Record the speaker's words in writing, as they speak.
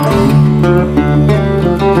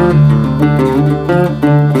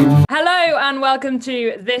welcome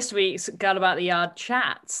to this week's Girl About the Yard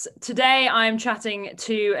chats. Today I'm chatting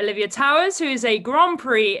to Olivia Towers, who is a Grand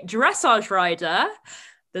Prix dressage rider.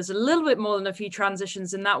 There's a little bit more than a few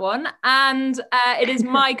transitions in that one. And it is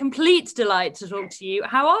my complete delight to talk to you.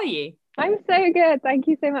 How are you? I'm so good. Thank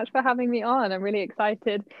you so much for having me on. I'm really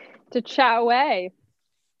excited to chat away.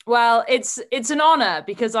 Well, it's an honour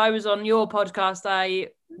because I was on your podcast. I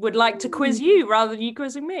would like to quiz you rather than you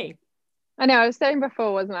quizzing me. I know, I was saying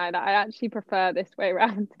before, wasn't I, that I actually prefer this way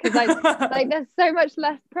around because like there's so much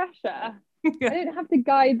less pressure. Yeah. I don't have to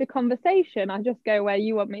guide the conversation. I just go where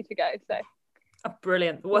you want me to go. So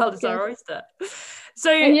brilliant. The world is our oyster. So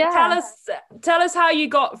tell us how you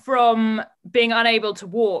got from being unable to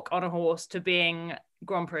walk on a horse to being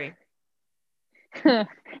Grand Prix.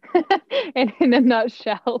 in a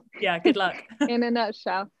nutshell. Yeah, good luck. In a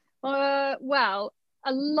nutshell. Well,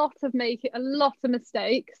 a lot of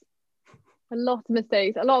mistakes,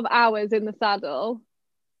 a lot of hours in the saddle,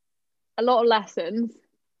 a lot of lessons,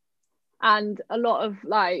 and a lot of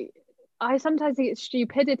I sometimes think it's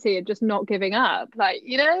stupidity of just not giving up. It's that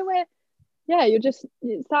just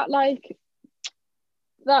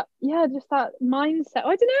that mindset.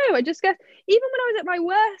 I don't know. I just guess even when I was at my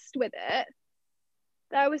worst with it,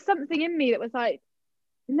 there was something in me that was like,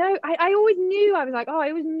 no, I always knew, I was like, I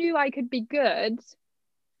always knew I could be good.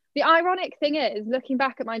 The ironic thing is, looking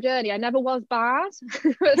back at my journey, I never was bad.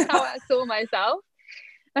 That's how I saw myself.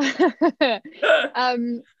 But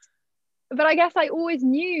I guess I always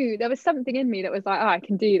knew there was something in me that was like, I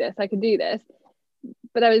can do this.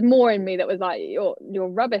 But there was more in me that was like, you're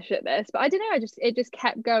rubbish at this. But I don't know, it just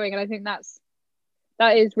kept going. And I think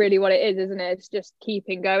that is really what it is, isn't it? It's just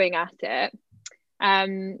keeping going at it.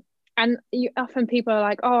 And often people are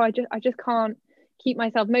like, I just can't keep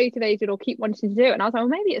myself motivated or keep wanting to do it. And I was like, well,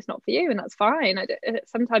 maybe it's not for you, and that's fine.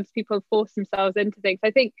 Sometimes people force themselves into things.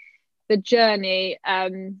 I think the journey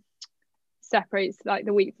separates like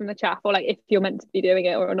the wheat from the chaff, or like if you're meant to be doing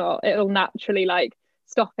it or not, it'll naturally like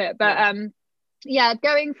stop it. But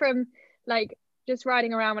going from like just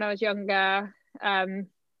riding around when I was younger,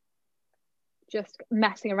 just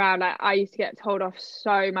messing around, like I used to get told off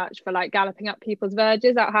so much for like galloping up people's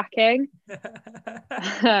verges out hacking.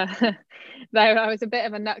 Though I was a bit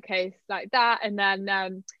of a nutcase like that, and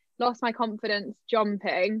then lost my confidence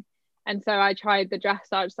jumping, and so I tried the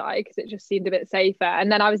dressage side because it just seemed a bit safer.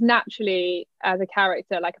 And then I was naturally, as a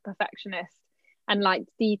character, like a perfectionist and liked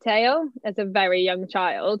detail as a very young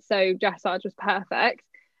child, so dressage was perfect.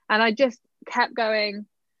 And I just kept going,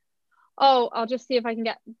 I'll just see if I can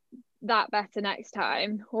get that better next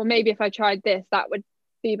time, or maybe if I tried this that would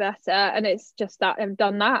be better. And it's just that I've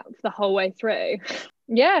done that the whole way through.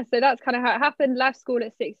 So that's kind of how it happened. Left school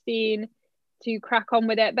at 16 to crack on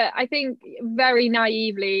with it, but I think very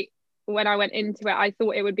naively when I went into it, I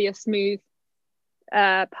thought it would be a smooth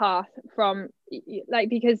path from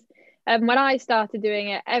because when I started doing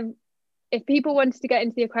it, if people wanted to get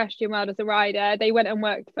into the equestrian world as a rider, they went and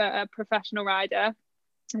worked for a professional rider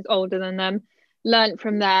who's older than them, learnt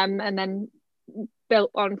from them, and then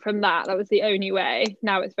built on from that. That was the only way.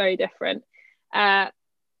 Now it's very different.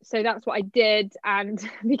 So that's what I did. And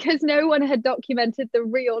because no one had documented the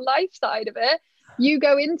real life side of it, you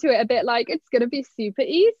go into it a bit like it's going to be super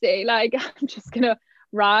easy. Like I'm just going to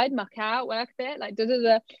ride, muck out, work a bit, like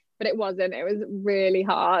But it wasn't. It was really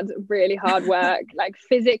hard work, like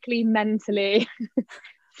physically, mentally,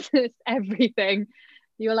 just everything.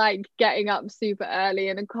 You're like getting up super early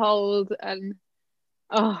in a cold, and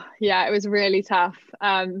it was really tough,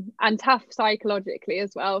 and tough psychologically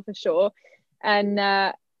as well, for sure. And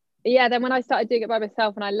then when I started doing it by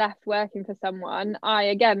myself and I left working for someone, I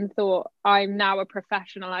again thought, I'm now a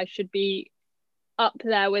professional, I should be up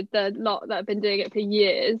there with the lot that have been doing it for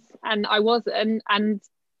years, and I wasn't. And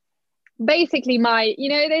basically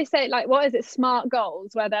they say, like, what is it, SMART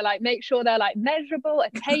goals, where they're like, make sure they're like measurable,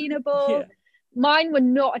 attainable. Mine were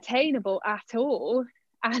not attainable at all,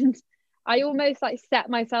 and I almost like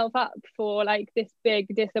set myself up for like this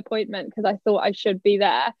big disappointment because I thought I should be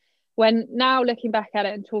there, when now looking back at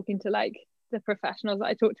it and talking to like the professionals that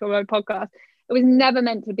I talked to on my podcast, it was never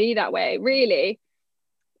meant to be that way, really.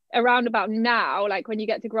 Around about now, like when you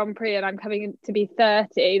get to Grand Prix and I'm coming in to be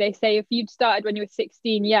 30, they say if you'd started when you were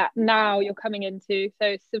 16, now you're coming into,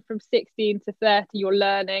 so from 16 to 30 you're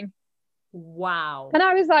learning. Wow. And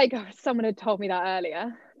I was like, someone had told me that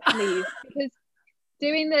earlier, please. Because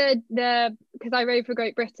doing because I rode for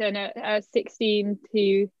Great Britain at 16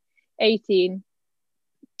 to 18.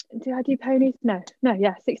 Did I do ponies? No,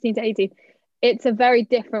 16 to 18. It's a very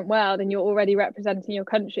different world, and you're already representing your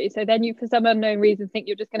country. So then you, for some unknown reason, think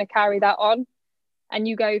you're just going to carry that on, and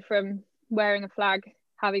you go from wearing a flag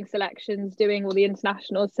having selections, doing all the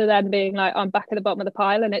internationals, to then being like, I'm back at the bottom of the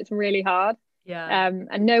pile and it's really hard. Yeah.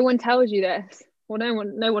 And no one tells you this. Well,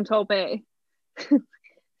 no one told me.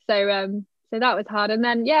 So that was hard. And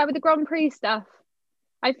then with the Grand Prix stuff,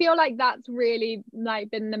 I feel like that's really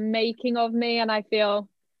like been the making of me. And I feel,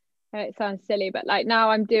 it sounds silly, but like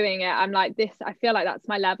now I'm doing it, I'm like this, I feel like that's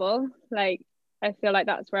my level. Like I feel like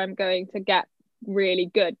that's where I'm going to get really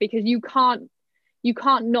good, because you can't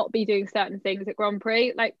not be doing certain things at Grand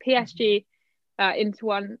Prix. Like PSG into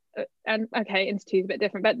one and okay, into two is a bit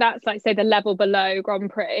different, but that's like, say, the level below Grand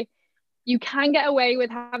Prix. You can get away with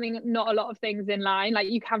having not a lot of things in line, like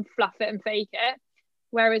you can fluff it and fake it,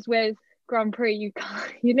 whereas with Grand Prix you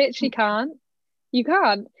can't, you literally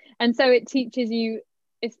can't. And so it teaches you,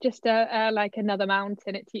 it's just a like another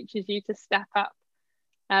mountain. It teaches you to step up.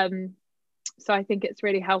 So I think it's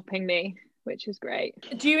really helping me, which is great.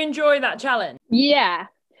 Do you enjoy that challenge? Yeah,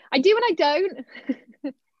 I do and I don't.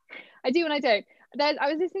 I do and I don't.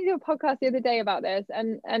 I was listening to a podcast the other day about this,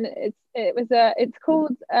 and it's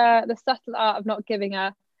called The Subtle Art of Not Giving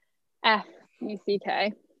a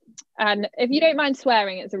F-U-C-K. And if you don't mind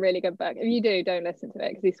swearing, it's a really good book. If you do, don't listen to it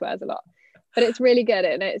because he swears a lot. But it's really good,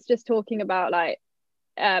 and it's just talking about like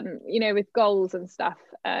with goals and stuff,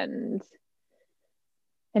 and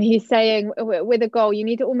he's saying with a goal you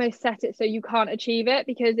need to almost set it so you can't achieve it,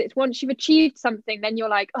 because it's once you've achieved something then you're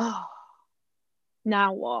like, oh,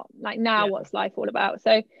 now what? Like now what's life all about?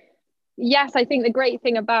 So yes, I think the great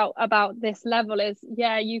thing about this level is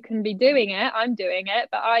you can be doing it, I'm doing it,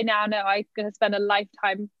 but I now know I'm going to spend a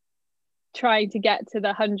lifetime trying to get to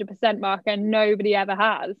the 100% mark, and nobody ever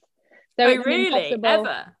has. So it's really impossible.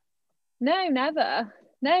 Ever? No, never.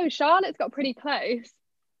 No, Charlotte's got pretty close.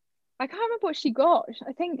 I can't remember what she got.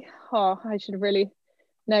 I think, I should really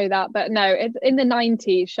know that, but no, it's in the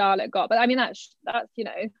 90s Charlotte got, but I mean that's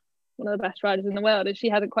one of the best riders in the world, and she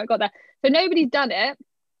hasn't quite got there. So nobody's done it,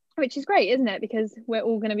 which is great, isn't it? Because we're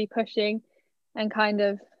all going to be pushing and kind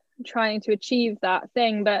of trying to achieve that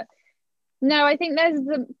thing. But no, I think there's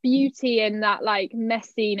the beauty in that like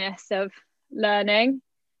messiness of learning,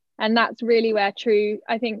 and that's really where true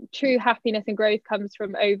happiness and growth comes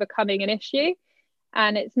from, overcoming an issue.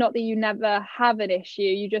 And it's not that you never have an issue,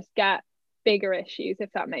 you just get bigger issues, if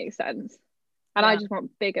that makes sense. And I just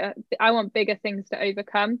want bigger things to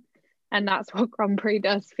overcome. And that's what Grand Prix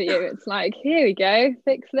does for you. It's like, here we go,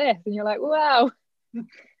 fix this. And you're like, wow,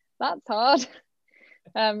 that's hard.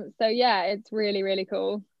 So it's really, really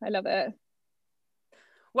cool. I love it.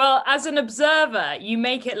 Well, as an observer, you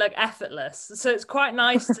make it look effortless. So it's quite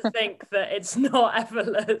nice to think that it's not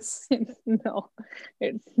effortless. It's not.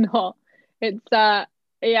 It's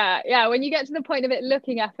when you get to the point of it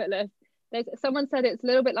looking effortless, someone said it's a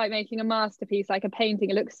little bit like making a masterpiece, like a painting.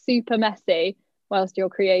 It looks super messy whilst you're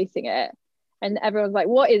creating it, and everyone's like,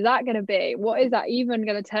 what is that going to be? What is that even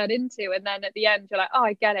going to turn into? And then at the end you're like, oh,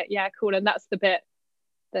 I get it, yeah, cool. And that's the bit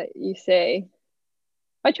that you see.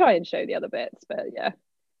 I try and show the other bits, but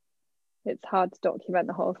it's hard to document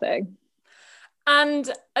the whole thing.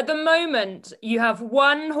 And at the moment you have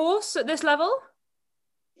one horse at this level?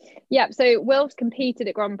 So Wilf's competed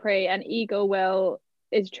at Grand Prix, and Eagle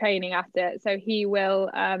is training at it, so he will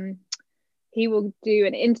do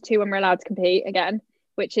an Inter 2 when we're allowed to compete again,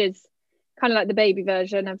 which is kind of like the baby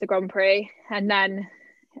version of the Grand Prix. And then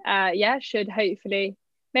should hopefully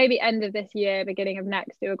maybe end of this year, beginning of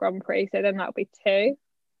next, do a Grand Prix, so then that'll be 2.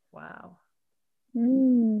 Wow.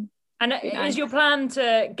 And is your plan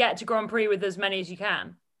to get to Grand Prix with as many as you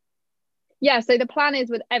can? So the plan is,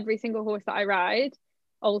 with every single horse that I ride,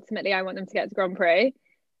 ultimately I want them to get to Grand Prix,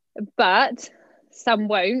 but some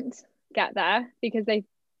won't get there because they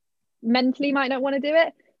mentally might not want to do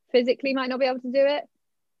it, physically might not be able to do it.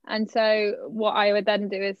 And so what I would then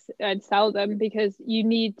do is I'd sell them, because you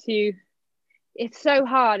need to, it's so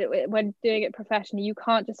hard when doing it professionally. You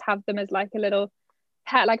can't just have them as like a little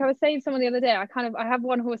pet. Like I was saying to someone the other day, I have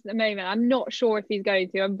one horse at the moment. I'm not sure if he's going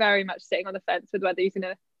to. I'm very much sitting on the fence with whether he's going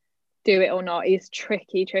to do it or not. He's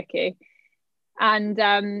tricky. And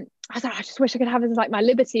I thought, I just wish I could have him as like my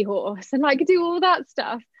Liberty horse and like do all that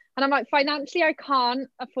stuff. And I'm like, financially, I can't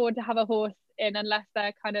afford to have a horse in unless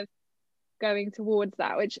they're kind of going towards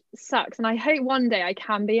that, which sucks. And I hope one day I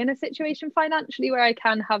can be in a situation financially where I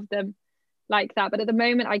can have them like that. But at the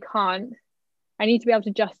moment, I can't. I need to be able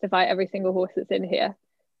to justify every single horse that's in here,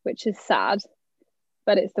 which is sad.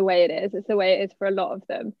 But it's the way it is. It's the way it is for a lot of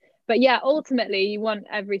them. But ultimately, you want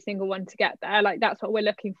every single one to get there. Like that's what we're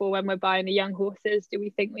looking for when we're buying the young horses. Do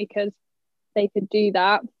we think they could do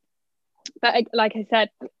that? But like I said,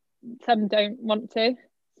 some don't want to,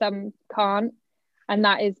 some can't, and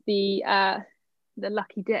that is the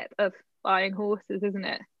lucky dip of buying horses, isn't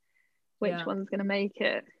it? Which one's going to make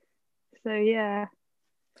it? So yeah.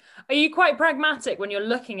 Are you quite pragmatic when you're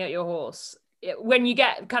looking at your horse? When you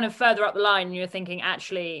get kind of further up the line and you're thinking,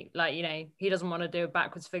 actually, like, you know, he doesn't want to do a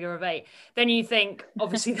backwards figure of 8, then you think,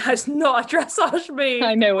 obviously, that's not a dressage move.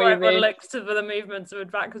 I know what you mean. Looks to for the movements of a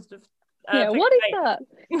backwards. What is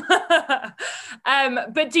that?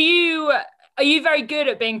 But are you very good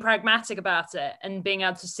at being pragmatic about it and being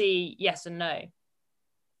able to see yes and no?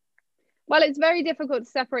 Well, it's very difficult to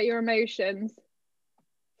separate your emotions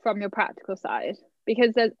from your practical side,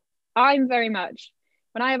 because I'm very much,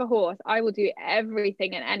 when I have a horse, I will do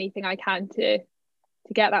everything and anything I can to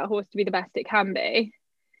get that horse to be the best it can be.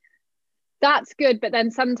 That's good, but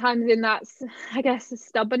then sometimes in that, I guess,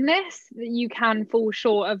 stubbornness, you can fall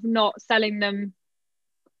short of not selling them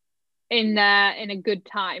in a good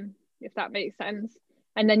time, if that makes sense.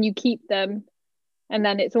 And then you keep them, and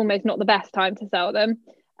then it's almost not the best time to sell them.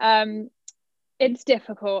 It's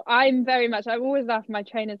difficult. I'm always laugh at my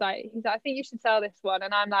trainers, like, he's like, I think you should sell this one,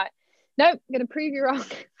 and I'm like, nope, I'm gonna prove you wrong.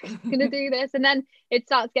 I'm gonna do this, and then it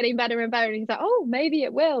starts getting better and better, and he's like, oh, maybe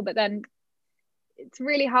it will, but then it's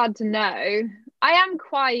really hard to know. I am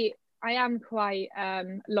quite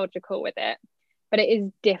logical with it, but it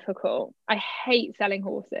is difficult. I hate selling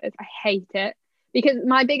horses. I hate it, because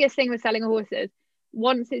my biggest thing with selling horses,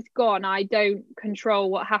 once it's gone, I don't control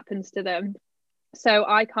what happens to them. So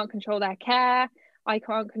I can't control their care. I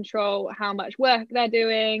can't control how much work they're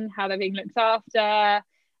doing, how they're being looked after,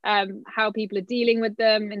 how people are dealing with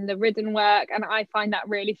them in the ridden work. And I find that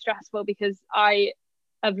really stressful, because I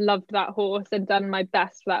have loved that horse and done my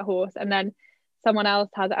best for that horse, and then someone else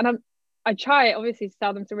has it. And I try, obviously, to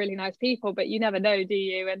sell them to really nice people, but you never know, do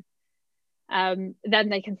you? And then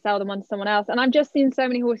they can sell them on to someone else. And I've just seen so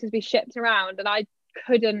many horses be shipped around, and I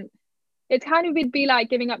couldn't. It's kind of, it'd be like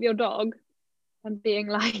giving up your dog and being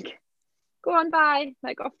like, go on, bye,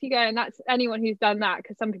 like, off you go. And that's, anyone who's done that,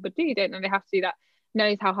 because some people don't know they have to do that,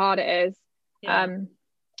 knows how hard it is.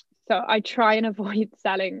 So I try and avoid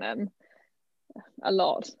selling them a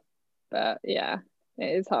lot, but yeah, it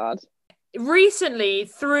is hard. Recently,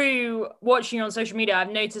 through watching you on social media, I've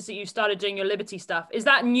noticed that you started doing your Liberty stuff. Is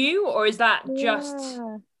that new, or is that just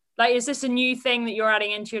like, is this a new thing that you're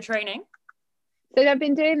adding into your training? So I've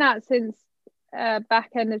been doing that since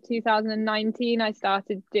back end of 2019. I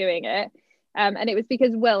started doing it, and it was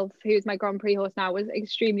because Wilf, who's my Grand Prix horse now, was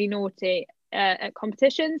extremely naughty at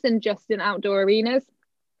competitions and just in outdoor arenas,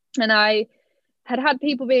 and I had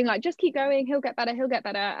people being like, just keep going, he'll get better.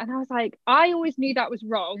 And I was like, I always knew that was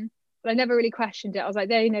wrong, but I never really questioned it. I was like,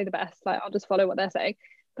 they know the best, like, I'll just follow what they're saying.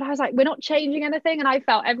 But I was like, we're not changing anything. And I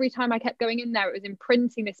felt every time I kept going in there, it was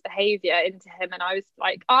imprinting this behavior into him. And I was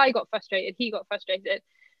like, I got frustrated, he got frustrated.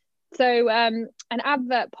 So an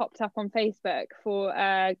advert popped up on Facebook for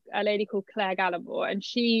a lady called Claire Gallimore, and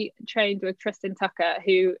she trained with Tristan Tucker,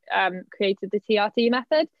 who created the TRT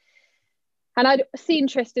method. And I'd seen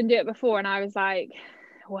Tristan do it before, and I was like,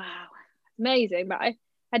 wow, amazing. But I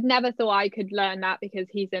had never thought I could learn that, because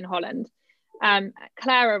he's in Holland.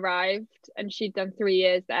 Claire arrived, and she'd done 3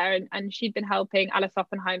 years there, and she'd been helping Alice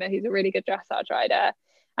Oppenheimer, who's a really good dressage rider.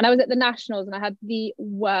 And I was at the Nationals, and I had the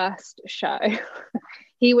worst show.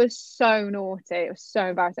 He was so naughty. It was so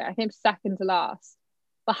embarrassing. I came second to last.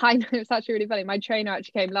 Behind him, it was actually really funny. My trainer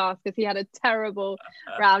actually came last, because he had a terrible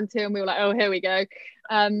round 2, and we were like, oh, here we go.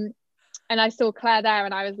 And I saw Claire there,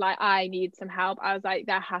 and I was like, I need some help. I was like,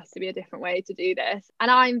 there has to be a different way to do this. And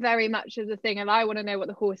I'm very much of the thing of, I want to know what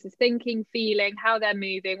the horse is thinking, feeling, how they're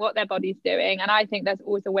moving, what their body's doing. And I think there's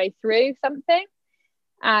always a way through something.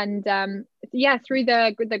 And through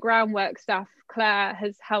the groundwork stuff, Claire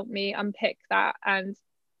has helped me unpick that. And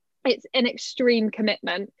it's an extreme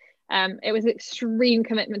commitment. It was an extreme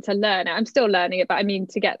commitment to learn it. I'm still learning it, but I mean,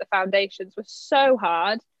 to get the foundations was so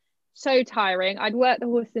hard. So tiring. I'd work the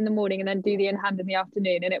horse in the morning and then do the in-hand in the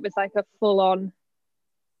afternoon, and it was like a full-on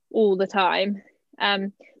all the time.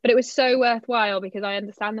 But it was so worthwhile, because I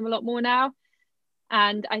understand them a lot more now.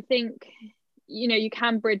 And I think, you know, you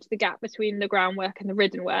can bridge the gap between the groundwork and the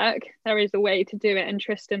ridden work. There is a way to do it, and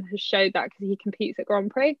Tristan has showed that, because he competes at Grand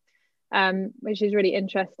Prix, which is really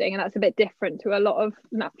interesting. And that's a bit different to a lot of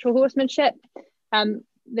natural horsemanship.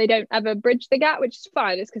 They don't ever bridge the gap, which is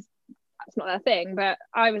fine. It's because that's not their thing. But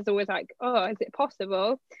I was always like, oh, is it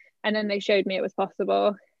possible? And then they showed me it was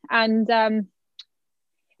possible. And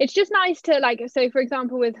it's just nice to, like, so for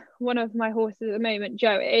example, with one of my horses at the moment,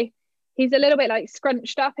 Joey, he's a little bit like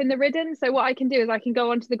scrunched up in the ridden. So what I can do is I can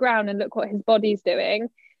go onto the ground and look what his body's doing,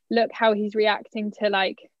 look how he's reacting to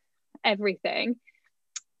like everything,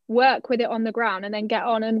 work with it on the ground, and then get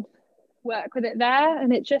on and work with it there.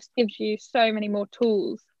 And it just gives you so many more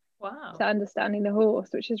tools Wow. to understanding the horse,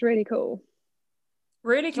 which is really cool.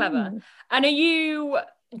 Really clever. And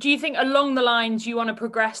do you think along the lines you want to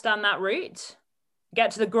progress down that route?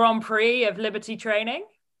 Get to the Grand Prix of Liberty training?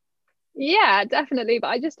 Yeah, definitely. But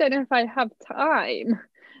I just don't know if I have time.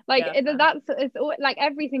 Like it's like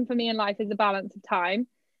everything for me in life is a balance of time.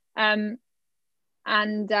 And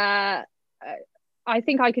I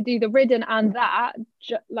think I could do the ridden and that,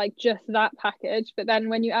 just that package. But then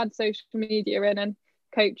when you add social media in and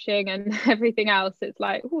coaching and everything else, it's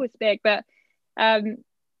like, oh, it's big. But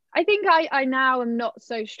I think I now am not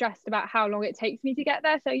so stressed about how long it takes me to get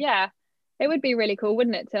there. So yeah, it would be really cool,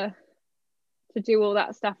 wouldn't it, to do all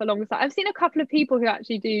that stuff alongside. I've seen a couple of people who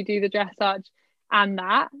actually do the dressage and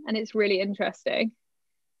that, and it's really interesting.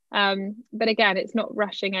 But again, it's not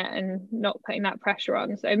rushing it and not putting that pressure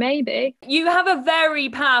on. So maybe. You have a very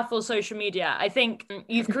powerful social media. I think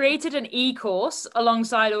you've created an e-course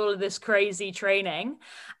alongside all of this crazy training,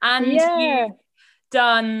 and you've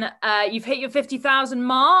done you've hit your 50,000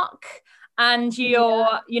 mark, and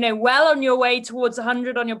you're well on your way towards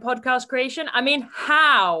 100 on your podcast creation. I mean,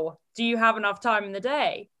 how do you have enough time in the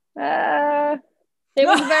day? It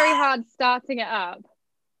was very hard starting it up.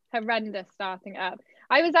 Horrendous starting it up.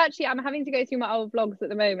 I'm having to go through my old vlogs at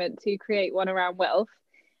the moment to create one around Wilf.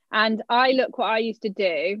 And look what I used to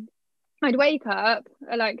do. I'd wake up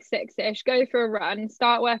at like 6ish, go for a run,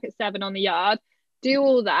 start work at 7 on the yard, do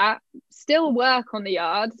all that, still work on the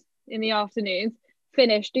yard in the afternoons,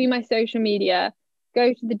 finish, do my social media,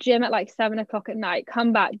 go to the gym at like 7 o'clock at night,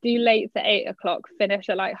 come back, do late at 8 o'clock, finish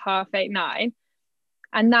at like 8:30, 9.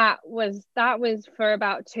 And that was for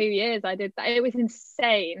about 2 years. I did that. It was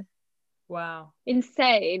insane. Wow.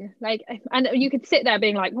 Insane. Like, and you could sit there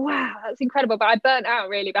being like, wow, that's incredible. But I burnt out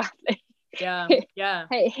really badly. Yeah.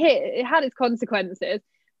 It had its consequences,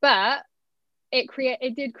 but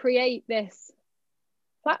it did create this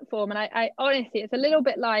platform. And I honestly, it's a little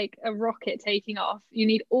bit like a rocket taking off. You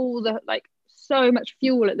need all the, like, so much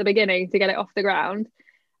fuel at the beginning to get it off the ground.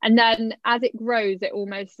 And then as it grows, it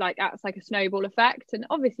almost like acts like a snowball effect. And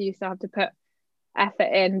obviously you still have to put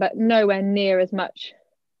effort in, but nowhere near as much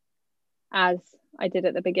as I did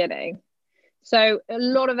at the beginning. So a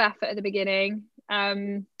lot of effort at the beginning,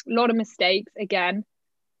 a lot of mistakes again,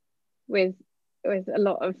 with a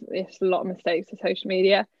lot of mistakes with social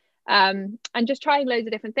media, and just trying loads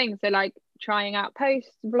of different things. So like trying out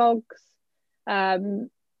posts, vlogs,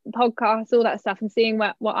 podcasts, all that stuff, and seeing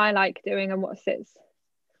what I like doing and what sits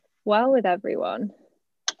well with everyone.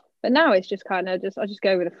 But now it's just kind of I just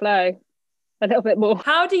go with the flow a little bit more.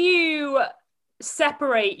 How do you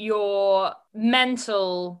separate your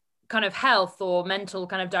mental kind of health or mental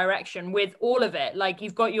kind of direction with all of it? Like,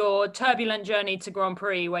 you've got your turbulent journey to Grand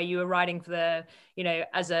Prix where you were riding for the,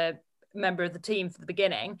 as a member of the team for the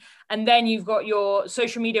beginning, and then you've got your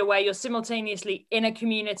social media where you're simultaneously in a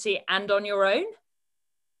community and on your own.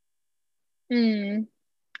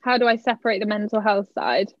 How do I separate the mental health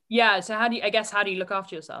side? Yeah, so how do you look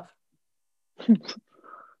after yourself?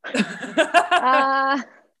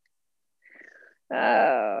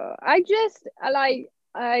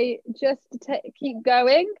 I just keep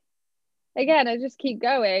going. Again, I just keep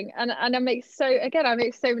going, and I make so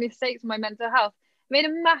many mistakes in my mental health. I made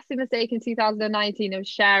a massive mistake in 2019 of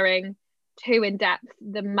sharing too in depth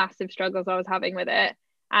the massive struggles I was having with it,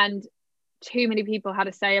 and too many people had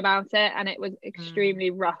a say about it, and it was extremely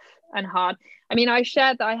rough and hard. I mean, I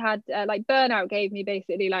shared that I had like burnout gave me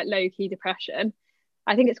basically like low-key depression.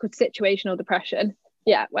 I think it's called situational depression.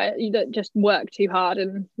 Yeah, where you don't just work too hard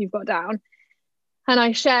and you've got down. And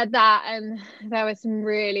I shared that, and there were some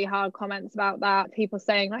really hard comments about that. People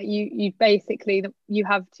saying like you basically you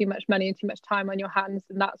have too much money and too much time on your hands,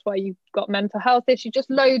 and that's why you've got mental health issues. Just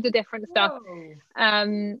loads of different stuff.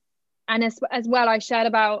 And as well, I shared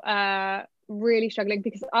about really struggling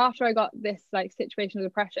because after I got this like situational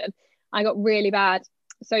depression, I got really bad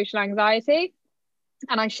social anxiety.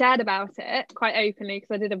 And I shared about it quite openly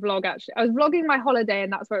because I did a vlog. Actually, I was vlogging my holiday,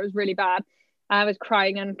 and that's where it was really bad. I was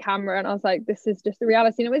crying on camera, and I was like, this is just the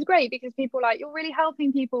reality. And it was great because people were like, you're really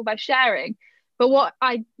helping people by sharing. But what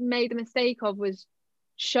I made the mistake of was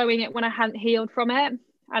showing it when I hadn't healed from it.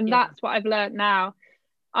 And that's what I've learned now.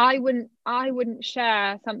 I wouldn't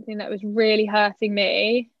share something that was really hurting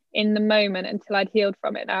me in the moment until I'd healed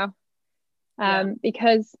from it now.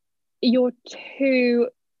 Because we're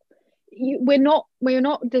not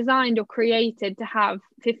designed or created to have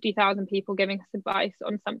 50,000 people giving us advice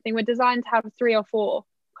on something. We're designed to have 3 or 4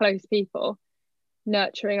 close people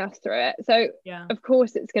nurturing us through it. So of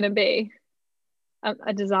course it's going to be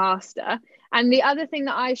a disaster. And the other thing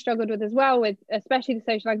that I struggled with as well, with especially the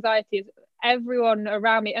social anxiety, is everyone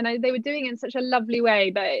around me, and they were doing it in such a lovely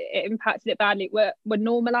way, but it impacted it badly, were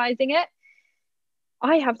normalizing it.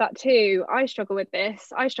 I have that too. I struggle with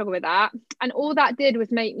this. I struggle with that. And all that did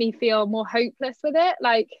was make me feel more hopeless with it.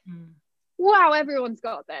 Like, wow, everyone's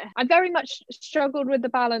got this. I very much struggled with the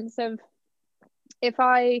balance of if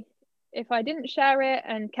I didn't share it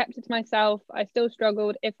and kept it to myself, I still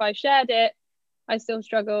struggled. If I shared it, I still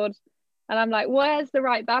struggled. And I'm like, where's the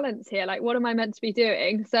right balance here? Like, what am I meant to be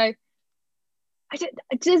doing? So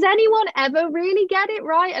does anyone ever really get it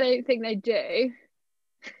right? I don't think they do.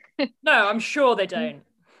 No, I'm sure they don't.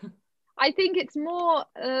 I think it's more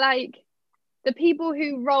like the people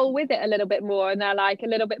who roll with it a little bit more, and they're like a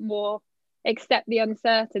little bit more accept the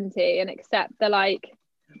uncertainty and accept the like,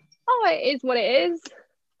 oh, it is what it is.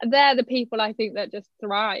 They're the people I think that just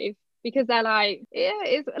thrive, because they're like, yeah,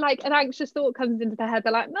 it's like an anxious thought comes into their head.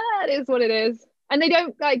 They're like, nah, it is what it is. And they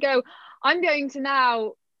don't like go, I'm going to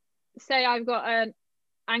now say I've got an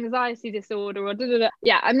anxiety disorder or da, da, da.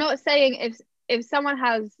 Yeah, I'm not saying if someone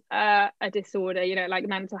has a disorder, you know, like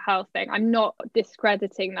mental health thing, I'm not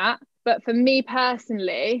discrediting that. But for me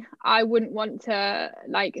personally, I wouldn't want to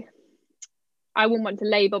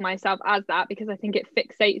label myself as that, because I think it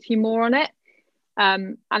fixates you more on it.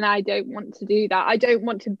 And I don't want to do that. I don't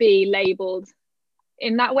want to be labeled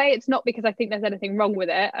in that way. It's not because I think there's anything wrong with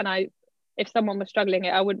it. And if someone was struggling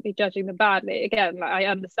it, I wouldn't be judging them badly. Again, like, I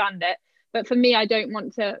understand it. But for me, I don't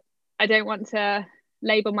want to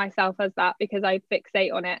label myself as that, because I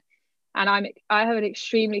fixate on it. And I have an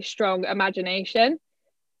extremely strong imagination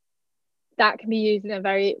that can be used in a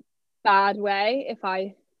very bad way. If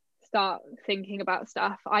I start thinking about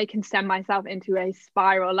stuff, I can send myself into a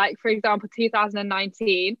spiral. Like, for example,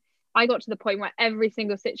 2019, I got to the point where every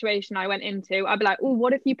single situation I went into, I'd be like, oh,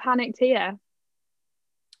 what if you panicked here?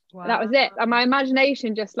 Wow. That was it. And my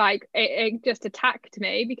imagination just like it just attacked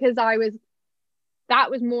me, because that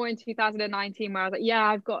was more in 2019, where I was like, yeah,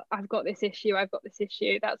 I've got this issue.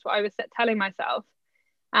 That's what I was telling myself.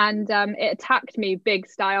 And it attacked me big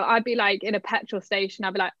style. I'd be like in a petrol station,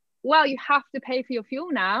 I'd be like, well, you have to pay for your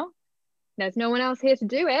fuel now. There's no one else here to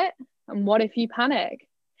do it. And what if you panic?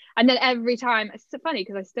 And then every time, it's so funny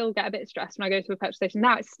because I still get a bit stressed when I go to a petrol station.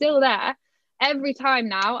 Now it's still there. Every time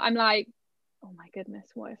now I'm like, oh my goodness,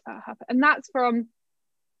 what if that happened? And that's from,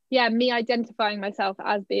 me identifying myself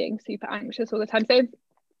as being super anxious all the time. So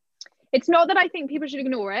it's not that I think people should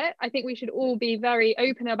ignore it. I think we should all be very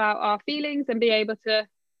open about our feelings and be able to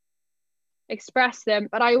express them.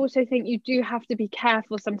 But I also think you do have to be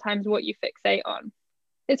careful sometimes what you fixate on.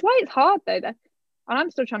 It's why it's hard though, and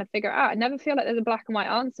I'm still trying to figure it out. I never feel like there's a black and white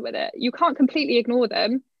answer with it. You can't completely ignore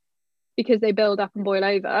them because they build up and boil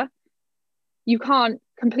over. You can't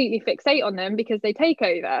completely fixate on them because they take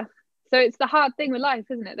over. So it's the hard thing with life,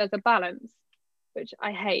 isn't it? There's a balance, which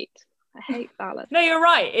I hate. I hate balance. No, you're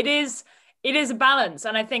right. It is a balance.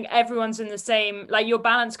 And I think everyone's in the same, like, your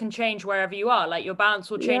balance can change wherever you are. Like, your balance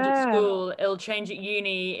will change at school, it'll change at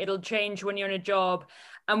uni, it'll change when you're in a job.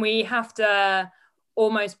 And we have to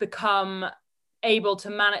almost become able to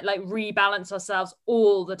manage, like, rebalance ourselves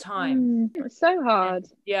all the time. It's so hard.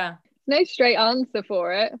 Yeah. No straight answer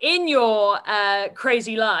for it. In your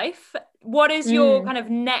crazy life, what is your kind of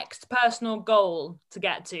next personal goal to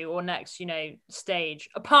get to, or next, stage,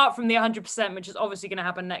 apart from the 100%, which is obviously going to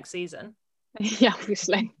happen next season? Yeah,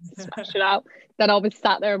 obviously. Smash it out. Then I'll be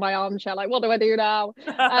sat there in my armchair like, what do I do now?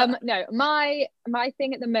 No, my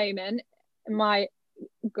thing at the moment, my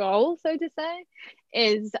goal, so to say,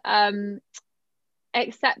 is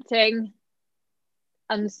accepting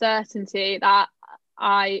uncertainty, that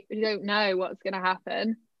I don't know what's going to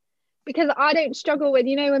happen. Because I don't struggle with,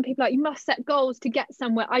 when people are like, you must set goals to get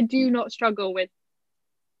somewhere. I do not struggle with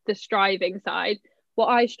the striving side. What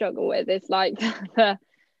I struggle with is like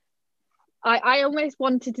I almost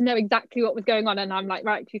wanted to know exactly what was going on, and I'm like,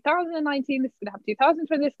 right, 2019, this is gonna happen,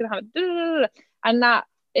 2020, this is gonna happen, and that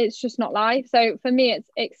it's just not life. So for me, it's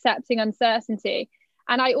accepting uncertainty.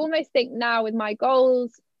 And I almost think now with my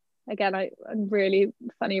goals, again, I'm really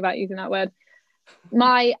funny about using that word,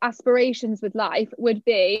 my aspirations with life would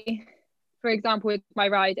be, for example, with my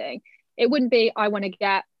riding, it wouldn't be I want to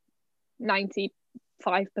get 95%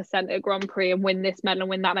 at Grand Prix and win this medal and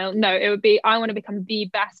win that medal. No, it would be I want to become the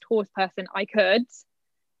best horse person I could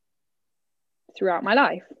throughout my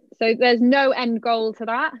life. So there's no end goal to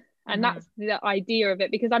that. And that's the idea of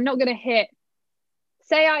it, because I'm not going to hit,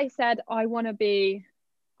 say I said I want to be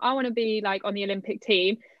like on the Olympic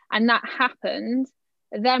team, and that happened,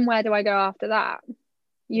 then where do I go after that?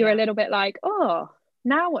 You're a little bit like, oh,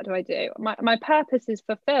 now what do I do? My purpose is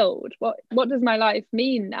fulfilled. What does my life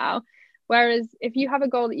mean now? Whereas if you have a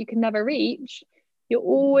goal that you can never reach, you're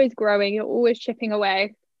always growing, you're always chipping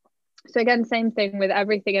away. So again, same thing with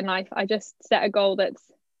everything in life. I just set a goal that's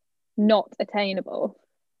not attainable.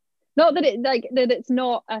 Not that it's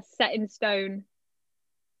not a set in stone.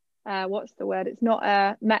 What's the word? It's not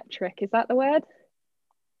a metric. Is that the word?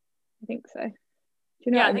 I think so. Do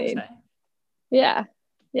you know what I mean? Think so.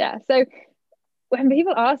 Yeah. So when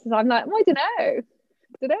people ask us, I'm like, I don't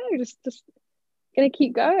know. Just gonna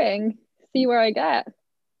keep going, see where I get.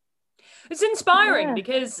 It's inspiring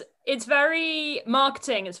because it's very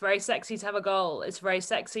marketing. It's very sexy to have a goal. It's very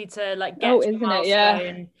sexy to like get to a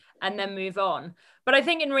milestone and then move on. But I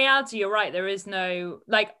think in reality, you're right. There is no,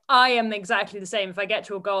 like, I am exactly the same. If I get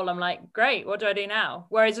to a goal, I'm like, great, what do I do now?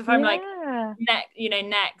 Whereas if I'm like,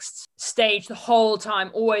 next stage the whole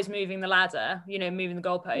time, always moving the ladder, moving the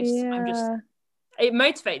goalposts, it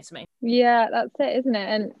motivates me. Yeah, that's it, isn't it?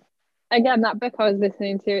 And again, that book I was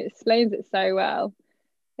listening to, it explains it so well.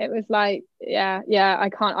 It was like,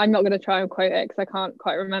 I'm not going to try and quote it because I can't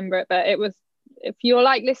quite remember it, but it was, if you're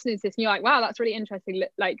like listening to this and you're like, wow, that's really interesting,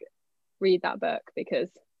 like read that book, because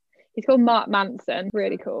he's called Mark Manson.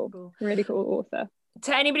 Really cool author.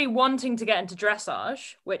 To anybody wanting to get into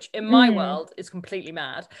dressage, which in my world is completely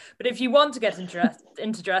mad, but if you want to get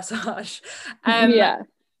into dressage,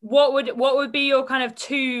 what would be your kind of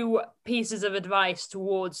 2 pieces of advice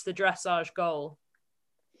towards the dressage goal?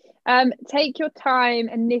 Take your time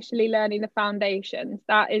initially learning the foundations.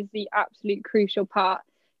 That is the absolute crucial part.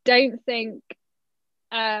 Don't think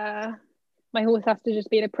my horse has to just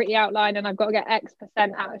be in a pretty outline and I've got to get X%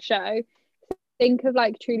 at a show. Think of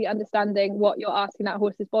like truly understanding what you're asking that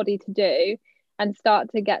horse's body to do and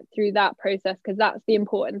start to get through that process, because that's the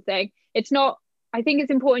important thing. I think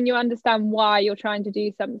it's important you understand why you're trying to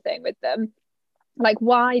do something with them. Like,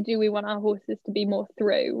 why do we want our horses to be more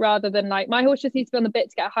through, rather than like, my horse just needs to be on the bit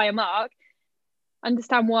to get a higher mark.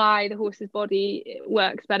 Understand why the horse's body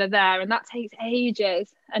works better there, and that takes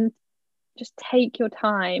ages. And just take your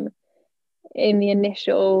time in the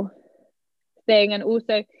initial thing. And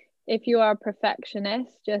also, if you are a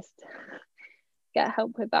perfectionist, just get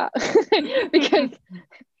help with that. Because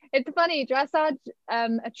it's funny, dressage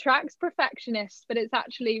attracts perfectionists, but it's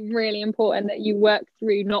actually really important that you work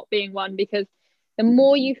through not being one, because the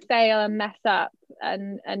more you fail and mess up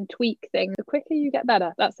and tweak things, the quicker you get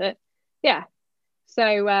better. That's it. Yeah.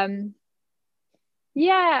 So I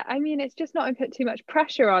mean, it's just not put too much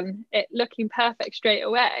pressure on it looking perfect straight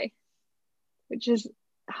away, which is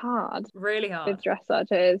hard. Really hard. With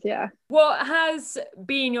dressage is, yeah. What has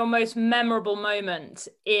been your most memorable moment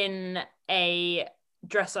in a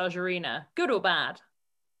dressage arena, good or bad?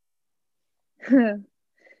 Okay,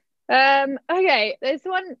 there's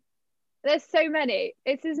so many.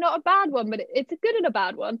 This is not a bad one, but it's a good and a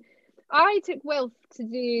bad one. I took Wilf to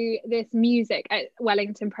do this music at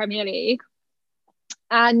Wellington Premier League,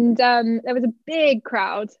 and there was a big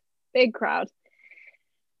crowd, and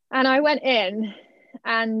I went in,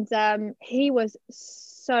 and he was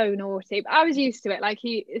so naughty, but I was used to it. Like,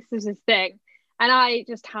 this was his thing, and I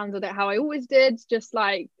just handled it how I always did, just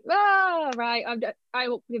like, right, I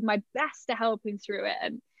will give my best to help him through it,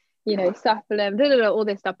 and shuffle him, all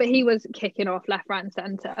this stuff. But he was kicking off left, right, and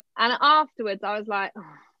centre. And afterwards, I was like,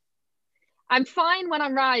 I'm fine when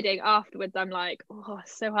I'm riding. Afterwards, I'm like,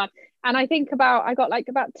 it's so hard. And I got like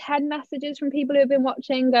about 10 messages from people who have been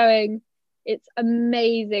watching going, it's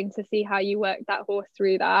amazing to see how you worked that horse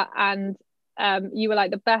through that. And you were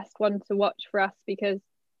like the best one to watch for us, because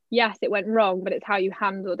yes, it went wrong, but it's how you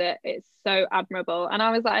handled it. It's so admirable. And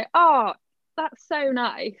I was like, that's so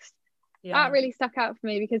nice. Yeah. That really stuck out for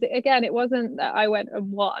me, because it wasn't that I went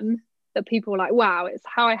and won, that people were like, wow, it's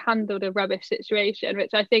how I handled a rubbish situation,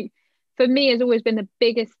 which I think for me has always been the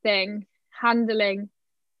biggest thing, handling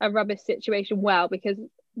a rubbish situation well, because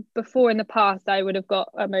before in the past I would have got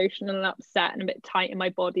emotional and upset and a bit tight in my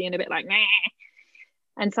body and a bit like, meh.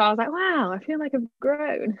 And so I was like, wow, I feel like I've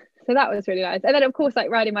grown. So that was really nice. And then of course,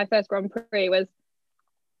 like, riding my first Grand Prix was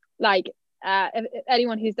like,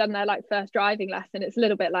 anyone who's done their like first driving lesson, it's a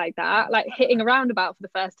little bit like that, like hitting a roundabout for the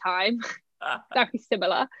first time. Very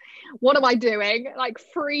similar. What am I doing? Like,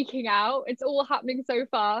 freaking out. It's all happening so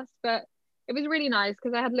fast. But it was really nice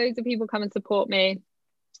because I had loads of people come and support me.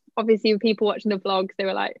 Obviously, with people watching the vlogs, they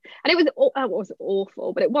were like, and it was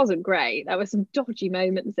awful, but it wasn't great. There were some dodgy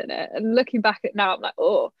moments in it, and looking back at it now, I'm like,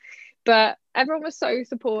 but everyone was so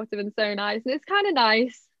supportive and so nice. And it's kind of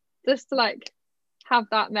nice just to like have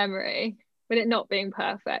that memory with it not being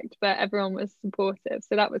perfect, but everyone was supportive,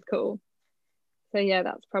 so that was cool. So yeah,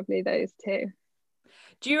 that's probably those 2.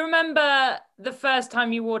 Do you remember the first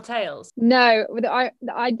time you wore tails? No,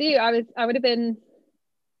 I do. I would have been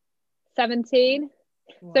 17.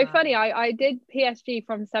 So funny, I did PSG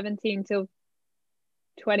from 17 till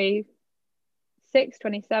 26,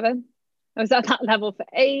 27. I was at that level for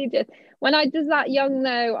ages. When I was that young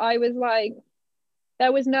though, I was like,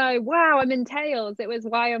 there was no, wow, I'm in tails. It was,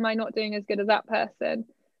 why am I not doing as good as that person?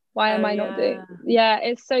 Why am I not doing? Yeah,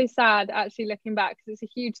 it's so sad actually looking back, because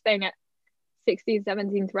it's a huge thing at 16,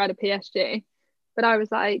 17 to ride a PSG. But I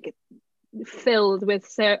was like filled with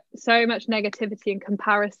so much negativity and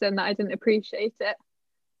comparison that I didn't appreciate it,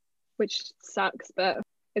 which sucks. But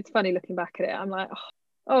it's funny looking back at it. I'm like,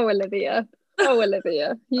 oh Olivia,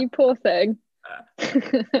 you poor thing.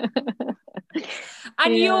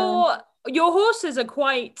 And your horses are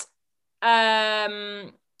quite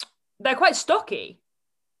they're quite stocky.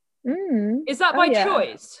 Is that by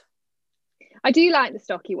choice? I do like the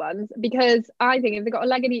stocky ones, because I think if they've got a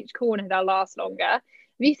leg in each corner, they'll last longer. Have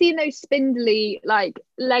you seen those spindly, like,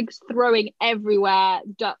 legs throwing everywhere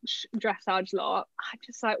Dutch dressage lot? I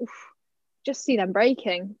just like, just see them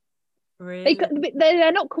breaking. Really?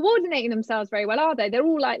 They're not coordinating themselves very well, are they? They're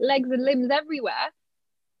all like legs and limbs everywhere.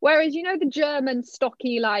 Whereas, you know, the German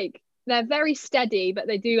stocky, like, they're very steady, but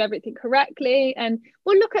they do everything correctly. And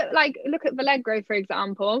well, look at Valegro, for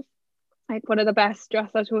example, like one of the best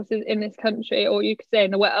dressage horses in this country, or you could say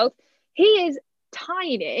in the world. He is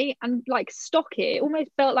tiny and like stocky,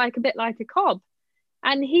 almost built like a bit like a cob,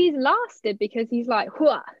 and he's lasted because he's like,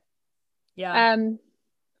 Hua. Yeah.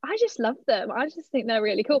 I just love them. I just think they're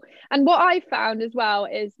really cool. And what I found as well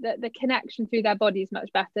is that the connection through their body is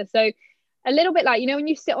much better. So a little bit like, you know, when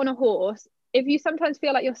you sit on a horse, if you sometimes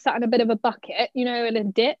feel like you're sat in a bit of a bucket, you know, in a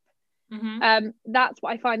dip, that's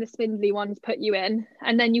what I find the spindly ones put you in,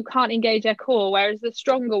 and then you can't engage their core, whereas the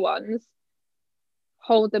stronger ones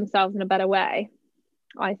hold themselves in a better way,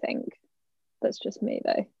 I think. That's just me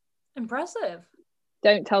though. Impressive.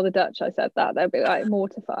 Don't tell the Dutch I said that, they'll be like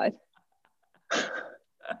mortified.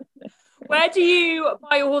 Where do you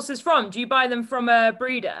buy your horses from? Do you buy them from a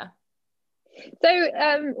breeder?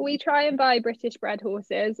 So we try and buy British bred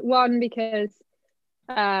horses. One, because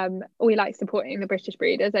we like supporting the British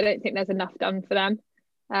breeders. I don't think there's enough done for them.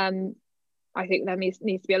 I think there needs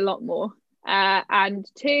to be a lot more. And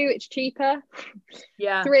two, it's cheaper.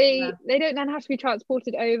 Yeah. Three, they don't then have to be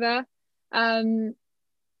transported over. Yeah,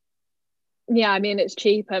 I mean, it's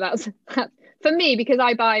cheaper. That's for me, because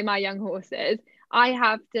I buy my young horses. I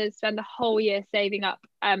have to spend a whole year saving up.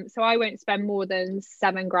 So I won't spend more than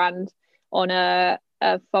 $7,000 on a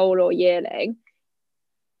foal or yearling.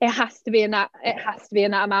 It has to be in that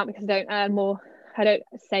amount, because I don't earn more. I don't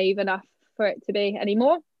save enough for it to be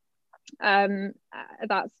anymore.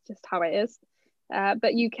 That's just how it is.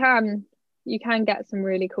 But you can get some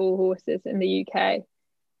really cool horses in the UK.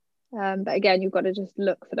 But again, you've got to just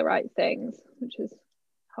look for the right things, which is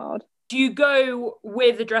hard. Do you go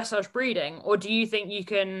with the dressage breeding, or do you think you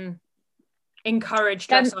can encourage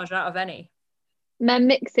dressage out of any? They're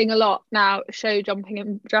mixing a lot now, show jumping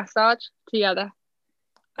and dressage together.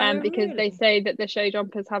 Because really? they say that the show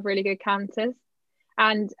jumpers have really good canters.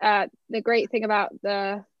 And the great thing about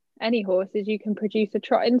any horse is you can produce a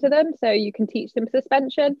trot into them, so you can teach them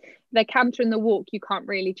suspension. The canter and the walk you can't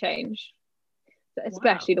really change,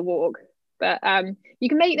 especially the walk. But you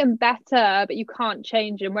can make them better, but you can't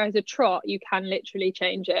change them. Whereas a trot, you can literally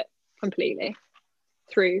change it completely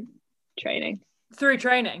through training.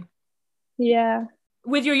 Yeah.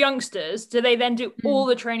 With your youngsters, do they then do all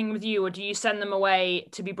the training with you, or do you send them away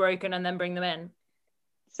to be broken and then bring them in?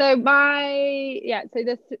 So we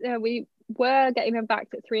were getting them back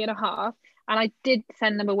at 3.5, and I did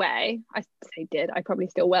send them away. I say did, I probably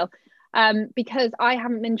still will. Because I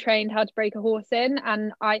haven't been trained how to break a horse in,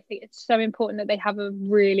 and I think it's so important that they have a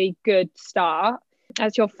really good start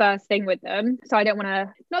as your first thing with them. So I don't want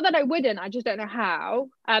to, not that I wouldn't, I just don't know how.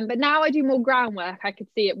 But now I do more groundwork, I could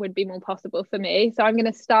see it would be more possible for me. So I'm going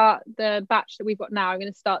to start the batch that we've got now. I'm going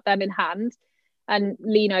to start them in hand and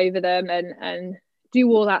lean over them and do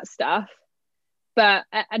all that stuff. But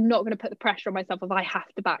I'm not going to put the pressure on myself of I have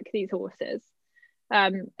to back these horses.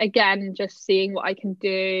 Again, just seeing what I can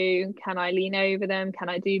do. Can I lean over them? Can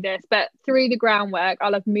I do this? But through the groundwork,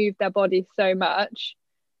 I'll have moved their bodies so much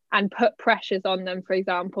and put pressures on them, for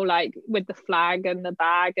example, like with the flag and the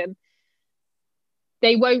bag, and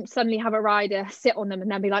they won't suddenly have a rider sit on them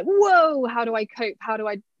and then be like, whoa, how do I cope?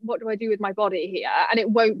 What do I do with my body here? And it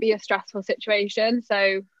won't be a stressful situation.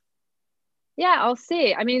 So yeah, I'll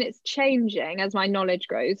see. I mean, it's changing as my knowledge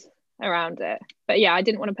grows around it. But yeah, I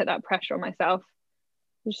didn't want to put that pressure on myself.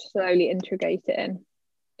 Just slowly integrate it in.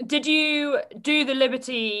 Did you do the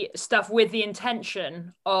Liberty stuff with the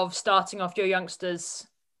intention of starting off your youngsters,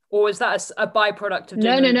 or was that a byproduct of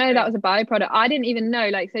doing No, that was a byproduct. I didn't even know.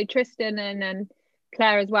 Like, so Tristan and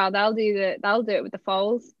Claire as well, they'll do it with the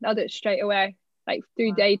foals. They'll do it straight away. Like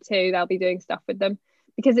through day 2, they'll be doing stuff with them,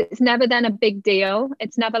 because it's never then a big deal.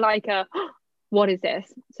 It's never like a, oh, what is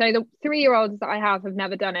this? So the 3-year-olds that I have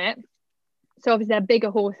never done it. So obviously they're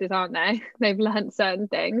bigger horses, aren't they? They've learned certain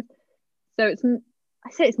things. So I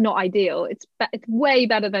say it's not ideal. It's way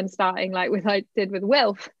better than starting like I did with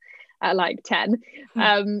Wilf at like 10.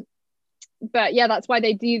 But yeah, that's why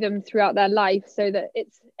they do them throughout their life, so that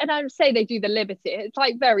and I would say they do the liberty. It's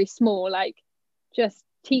like very small, like just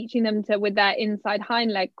teaching them to, with their inside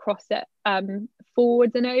hind leg, cross it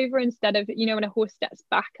forwards and over, instead of, when a horse steps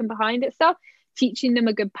back and behind itself, teaching them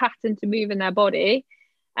a good pattern to move in their body.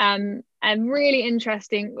 And really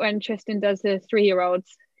interesting when Tristan does the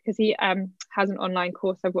 3-year-olds, because he has an online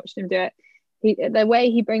course. I've watched him do it. The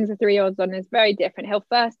way he brings the 3-year-olds on is very different. He'll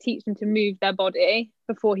first teach them to move their body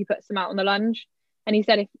before he puts them out on the lunge. And he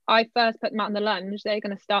said, if I first put them out on the lunge, they're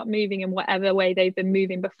going to start moving in whatever way they've been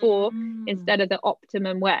moving before, instead of the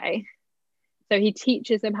optimum way. So he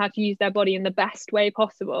teaches them how to use their body in the best way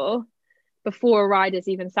possible before a rider's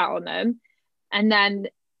even sat on them. And then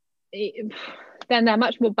they're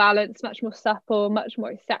much more balanced, much more supple, much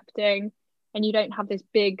more accepting. And you don't have this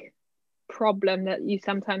big problem that you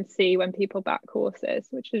sometimes see when people back horses,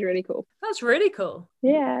 which is really cool. That's really cool.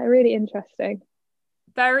 Yeah, really interesting.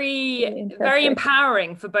 Very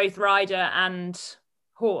empowering for both rider and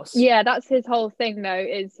horse. Yeah, that's his whole thing though,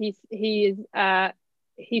 is he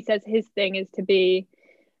says his thing is to be,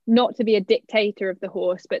 not to be a dictator of the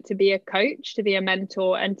horse, but to be a coach, to be a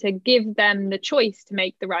mentor, and to give them the choice to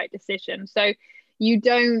make the right decision. So you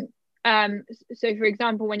don't so for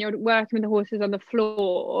example, when you're working with the horses on the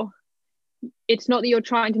floor, it's not that you're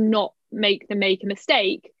trying to not make them make a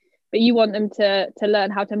mistake, but you want them to learn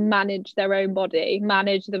how to manage their own body,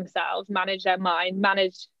 manage themselves, manage their mind,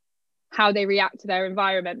 manage how they react to their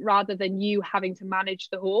environment, rather than you having to manage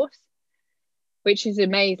the horse, which is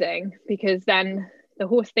amazing, because then the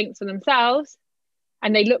horse thinks for themselves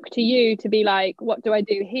and they look to you to be like, what do I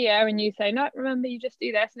do here? And you say, no, remember, you just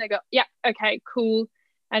do this. And they go, yeah, okay, cool.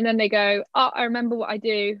 And then they go, oh, I remember what I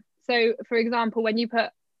do. So for example, when you put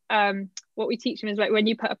what we teach them is like when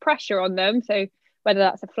you put a pressure on them, so whether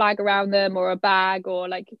that's a flag around them or a bag, or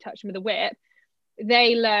like you touch them with a whip,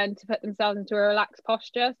 they learn to put themselves into a relaxed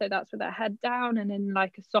posture. So that's with their head down and in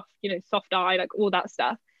like a soft eye, like all that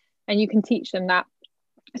stuff. And you can teach them that.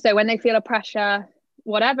 So when they feel a pressure,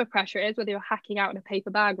 whatever pressure it is, whether you're hacking out and a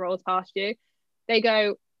paper bag rolls past you, they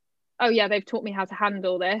go, oh yeah, they've taught me how to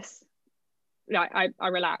handle this. Like I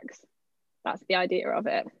relax. That's the idea of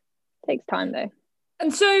it. Takes time though.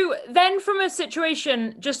 And so then from a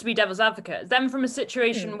situation, just to be devil's advocate, then from a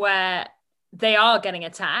situation where they are getting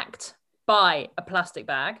attacked by a plastic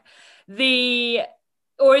bag,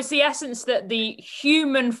 or is the essence that the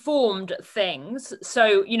human formed things,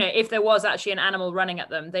 so, if there was actually an animal running at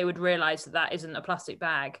them, they would realize that isn't a plastic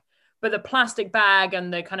bag, but the plastic bag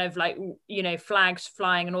and the kind of like, flags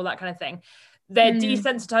flying and all that kind of thing, they're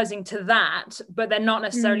desensitizing to that, but they're not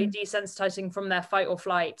necessarily desensitizing from their fight or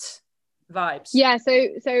flight vibes. Yeah, so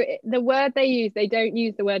the word they use, they don't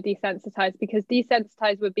use the word desensitize, because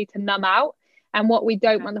desensitize would be to numb out, and what we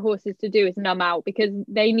don't want the horses to do is numb out, because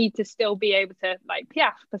they need to still be able to like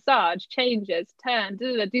piaffe, passage, changes, turn,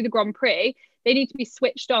 do the Grand Prix. They need to be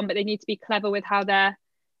switched on, but they need to be clever with how they're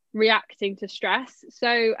reacting to stress.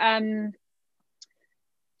 So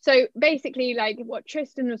basically, like what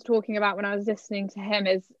Tristan was talking about when I was listening to him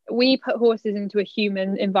is, we put horses into a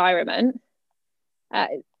human environment.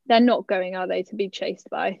 They're not going, are they, to be chased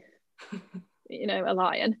by, a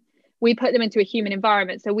lion? We put them into a human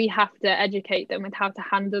environment, so we have to educate them with how to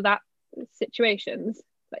handle that situations,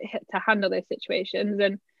 like to handle those situations,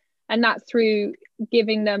 and that's through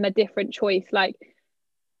giving them a different choice. Like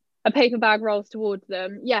a paper bag rolls towards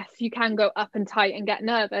them, yes, you can go up and tight and get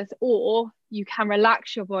nervous, or you can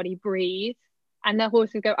relax your body, breathe, and the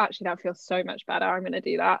horses go, actually, that feels so much better, I'm going to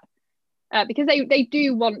do that, because they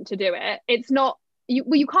do want to do it. It's not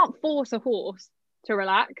you can't force a horse to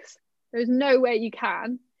relax. There's no way you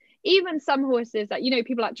can. Even some horses that,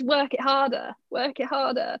 people like, work it harder.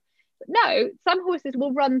 But no, some horses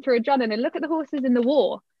will run through adrenaline. Look at the horses in the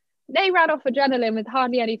war. They ran off adrenaline with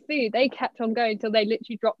hardly any food. They kept on going till they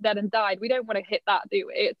literally dropped dead and died. We don't want to hit that, do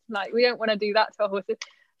we? It's like, we don't want to do that to our horses.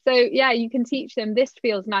 So yeah, you can teach them, this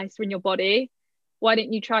feels nice in your body. Why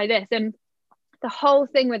don't you try this? And the whole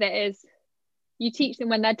thing with it is, you teach them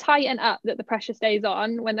when they're tight and up that the pressure stays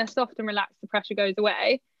on. When they're soft and relaxed, the pressure goes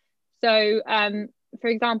away. So for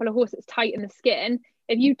example, a horse that's tight in the skin,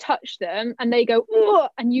 if you touch them and they go, oh,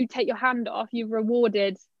 and you take your hand off, you've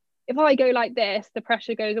rewarded. If I go like this, the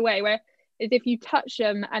pressure goes away. Where is if you touch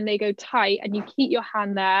them and they go tight and you keep your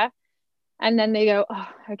hand there and then they go, oh,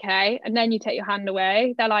 okay. And then you take your hand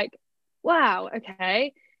away. They're like, wow,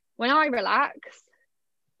 okay. When I relax,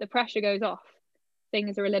 the pressure goes off.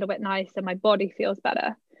 Things are a little bit nicer. My body feels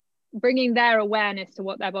better. Bringing their awareness to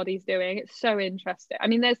what their body's doing. It's so interesting. I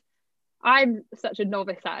mean, I'm such a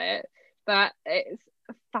novice at it, but it's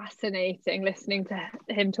fascinating listening to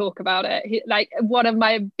him talk about it. Like, one of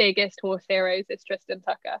my biggest horse heroes is Tristan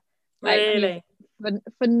Tucker. Like, really? he's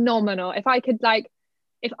phenomenal. If I could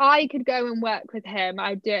go and work with him,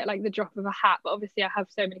 I'd do it like the drop of a hat. But obviously I have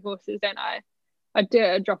so many horses, don't I? I'd do it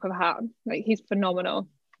at a drop of a hat. Like, he's phenomenal.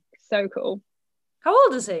 So cool. How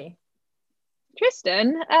old is he?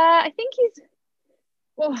 Tristan, I think he's,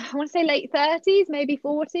 well, I want to say late 30s, maybe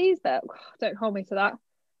 40s, but don't hold me to that.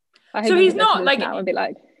 So he's not like, now and be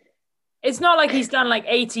like, it's not like he's done like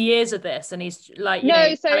 80 years of this and he's like,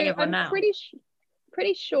 telling everyone now.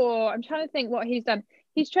 Pretty sure. I'm trying to think what he's done.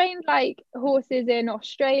 He's trained like horses in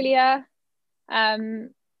Australia.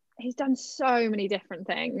 He's done so many different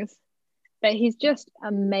things, but he's just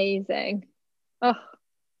amazing. Oh,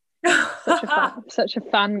 such a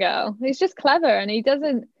fangirl. He's just clever, and he's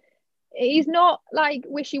not like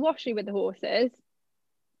wishy-washy with the horses,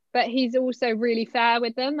 but he's also really fair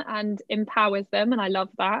with them and empowers them, and I love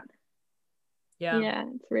that. Yeah,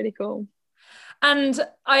 it's really cool. And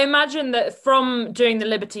I imagine that from doing the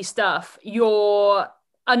Liberty stuff, your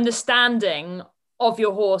understanding of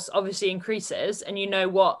your horse obviously increases, and you know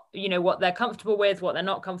what they're comfortable with, what they're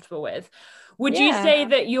not comfortable with. Would you say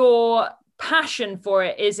that your passion for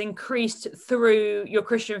it is increased through your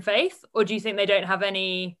Christian faith, or do you think they don't have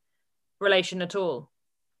any relation at all?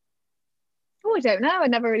 Oh, I don't know. I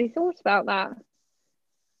never really thought about that.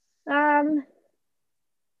 I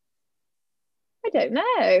don't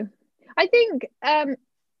know. I think that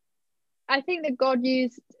God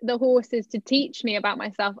used the horses to teach me about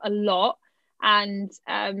myself a lot, and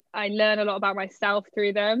I learn a lot about myself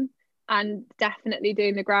through them. And definitely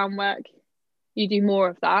doing the groundwork, you do more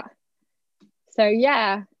of that. So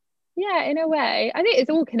yeah, in a way, I think it's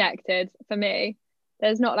all connected for me.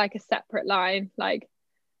 There's not like a separate line, like,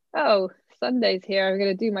 oh, Sunday's here, I'm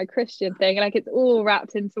going to do my Christian thing. Like, it's all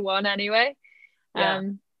wrapped into one anyway. Yeah.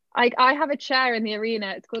 I have a chair in the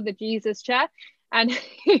arena. It's called the Jesus chair, and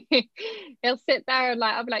he'll sit there and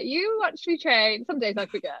like, I'll be like, you watch me train. Some days I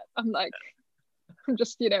forget. I'm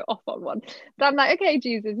just, off on one. But I'm like, okay,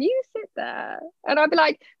 Jesus, you sit there. And I'd be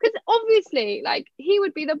like, because obviously, like, he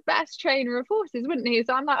would be the best trainer of horses, wouldn't he?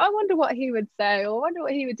 So I'm like, I wonder what he would say, or I wonder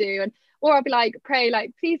what he would do. Or I'd be like, pray,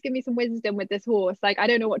 like, please give me some wisdom with this horse. Like, I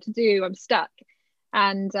don't know what to do. I'm stuck.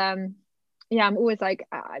 And I'm always like,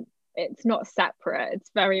 it's not separate.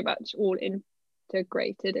 It's very much all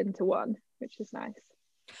integrated into one, which is nice.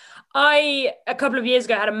 I, a couple of years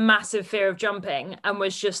ago, had a massive fear of jumping and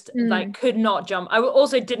was just like, could not jump. I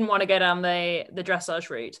also didn't want to go down the dressage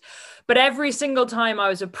route. But every single time I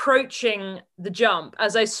was approaching the jump,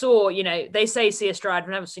 as I saw, they say see a stride. I've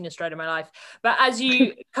never seen a stride in my life. But as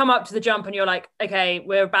you come up to the jump and you're like, okay,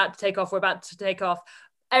 we're about to take off.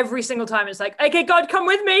 Every single time it's like, okay, God, come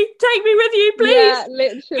with me, take me with you, please. Yeah,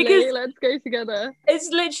 literally, because let's go together. It's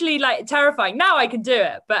literally like terrifying. Now I can do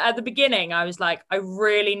it, but at the beginning I was like, I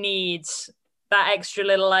really need that extra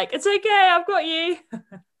little like, it's okay, I've got you.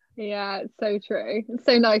 Yeah, it's so true. It's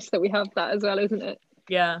so nice that we have that as well, isn't it?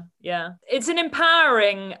 Yeah. It's an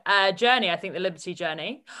empowering journey, I think, the Liberty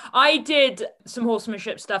journey. I did some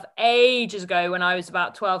horsemanship stuff ages ago when I was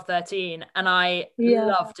about 12, 13, and I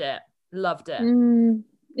loved it.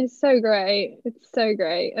 It's so great.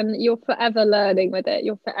 And you're forever learning with it.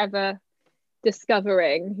 You're forever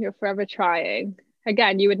discovering. You're forever trying.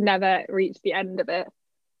 Again, you would never reach the end of it.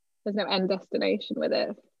 There's no end destination with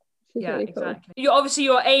it. Yeah, really cool. Exactly.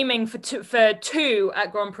 You're aiming for two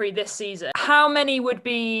at Grand Prix this season. How many would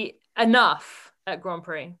be enough at Grand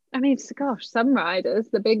Prix? I mean, gosh, some riders,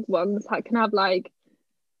 the big ones, can have like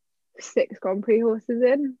 6 Grand Prix horses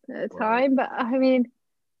in at a time. But I mean,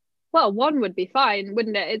 well, one would be fine,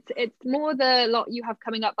 wouldn't it? It's more the lot you have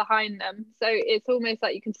coming up behind them. So it's almost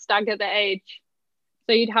like you can stagger the age.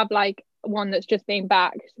 So you'd have like one that's just being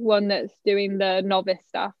backed, one that's doing the novice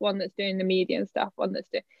stuff, one that's doing the median stuff, one that's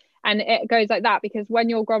doing... And it goes like that, because when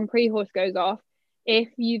your Grand Prix horse goes off, if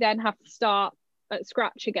you then have to start at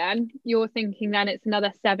scratch again, you're thinking then it's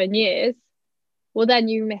another 7 years. Well, then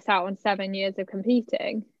you miss out on 7 years of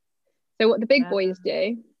competing. So what the big boys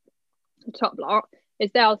do, the top lot,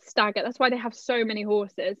 is they'll stagger. That's why they have so many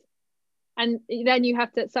horses. And then you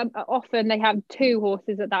have to, often they have 2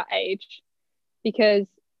 horses at that age, because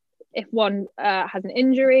if one has an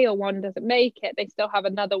injury or one doesn't make it, they still have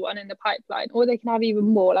another one in the pipeline, or they can have even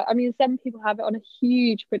more. Like, I mean, some people have it on a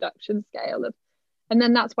huge production scale and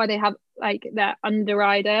then that's why they have like their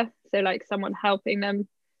underrider, so like someone helping them,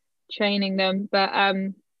 training them. But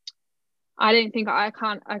I don't think I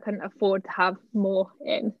couldn't afford to have more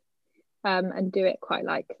in and do it quite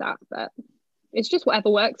like that. But it's just whatever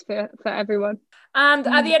works for everyone. And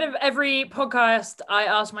at the end of every podcast, I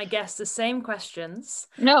ask my guests the same questions.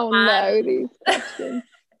 No, these questions.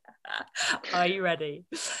 Are you ready?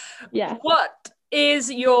 Yeah. What is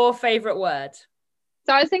your favourite word?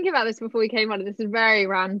 So I was thinking about this before we came on, and this is very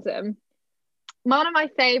random. One of my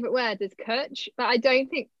favourite words is cwtch, but I don't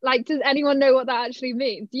think, like, does anyone know what that actually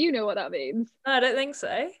means? Do you know what that means? I don't think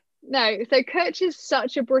so. No, so cwtch is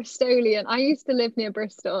such a Bristolian. I used to live near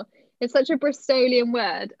Bristol. It's such a Bristolian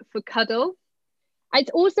word for cuddle. It's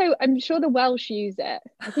also, I'm sure the Welsh use it.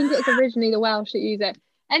 I think it's originally the Welsh that use it.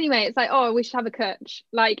 Anyway, it's like, oh, we should have a cwtch.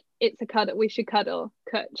 Like, it's a cuddle. We should cuddle.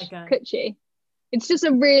 Cwtch. Okay. Cwtchy. It's just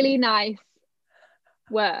a really nice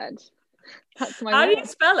word. That's my How word. do you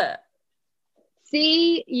spell it?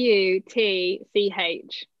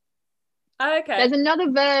 Cutch. Okay. There's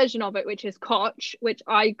another version of it, which is Koch, which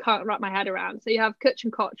I can't wrap my head around. So you have Cwtch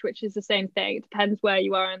and Koch, which is the same thing. It depends where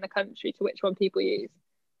you are in the country to which one people use.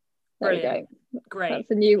 There you go. Great.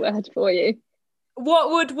 That's a new word for you. What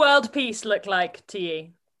would world peace look like to you?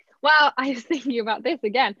 Well, I was thinking about this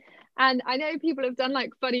again. And I know people have done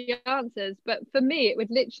like funny answers, but for me, it would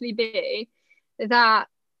literally be that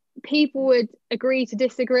people would agree to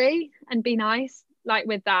disagree and be nice. Like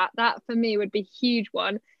with that for me would be a huge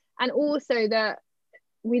one. And also that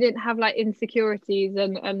we didn't have like insecurities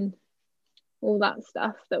and all that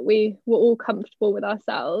stuff, that we were all comfortable with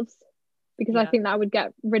ourselves, because I think that would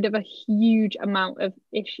get rid of a huge amount of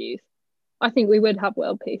issues. I think we would have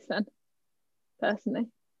world peace then, personally.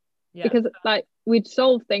 Yeah. Because like we'd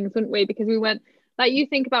solve things, wouldn't we? Because we went, like, you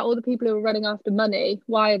think about all the people who are running after money.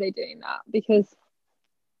 Why are they doing that? Because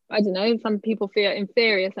I don't know, some people feel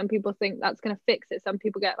inferior, some people think that's going to fix it, some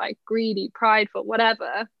people get like greedy, prideful,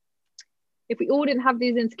 whatever. If we all didn't have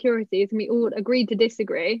these insecurities and we all agreed to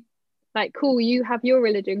disagree, like, cool, you have your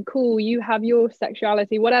religion, cool, you have your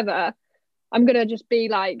sexuality, whatever, I'm going to just be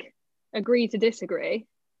like, agree to disagree,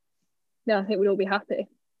 then I think we'd all be happy.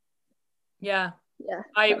 Yeah.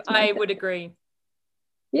 I would agree.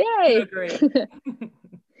 Yay. Agree.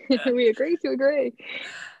 We agree to agree.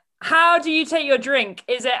 How do you take your drink?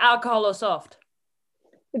 Is it alcohol or soft?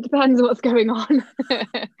 It depends what's going on.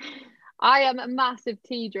 I am a massive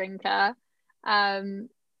tea drinker.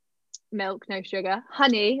 Milk, no sugar.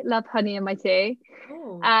 Honey, love honey in my tea.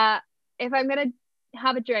 If I'm going to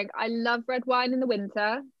have a drink, I love red wine in the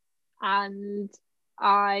winter, and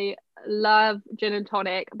I love gin and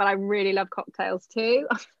tonic, but I really love cocktails too.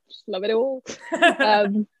 I just love it all.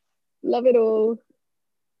 Love it all.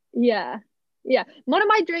 Yeah. One of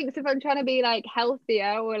my drinks, if I'm trying to be like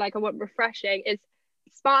healthier or like I want refreshing, is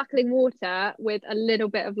sparkling water with a little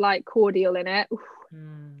bit of like cordial in it. It's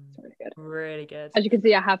really good. Really good. As you can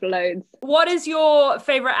see, I have loads. What is your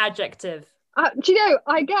favorite adjective? Do you know,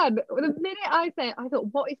 again, the minute I say it, I thought,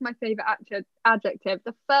 what is my favorite adjective?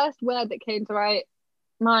 The first word that came to my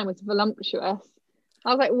mind was voluptuous. I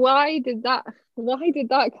was like, why did that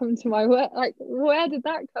come to my word? Like, where did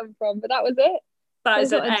that come from? But that was it. That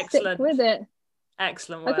is an excellent, stick with it.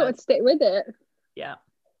 Excellent word. I thought I'd stick with it. Yeah,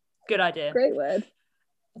 good idea. Great word.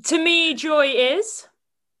 To me, joy is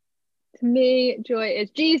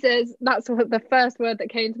Jesus. That's the first word that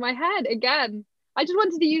came to my head. Again, I just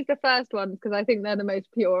wanted to use the first ones because I think they're the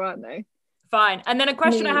most pure, aren't they? Fine. And then a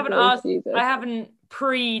question I haven't asked, Jesus. I haven't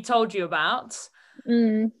pre-told you about.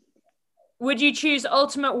 Would you choose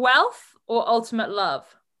ultimate wealth or ultimate love?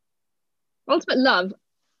 Ultimate love,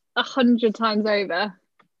 100 times over.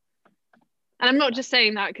 And I'm not just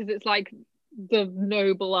saying that because it's like the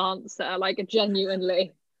noble answer, like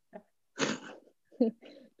genuinely.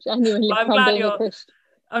 Genuinely, I'm from being a Christian.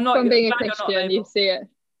 From being a Christian, you see it.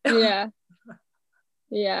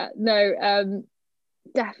 Yeah. No,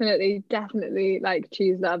 definitely like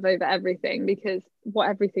choose love over everything, because what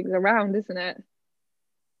everything's around, isn't it?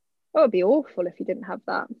 Oh, it'd be awful if you didn't have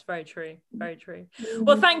that. It's very true. Very true.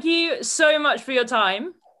 Well, thank you so much for your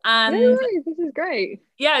time. And no worries, this is great.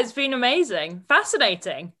 Yeah, it's been amazing.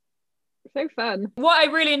 Fascinating. So fun. What I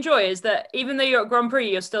really enjoy is that even though you're at Grand Prix,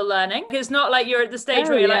 you're still learning. It's not like you're at the stage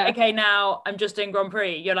where you're like, okay, now I'm just doing Grand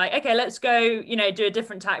Prix. You're like, okay, let's go, do a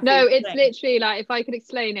different tactic. No, it's literally like, if I could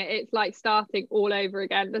explain it, it's like starting all over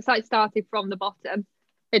again. It's like starting from the bottom.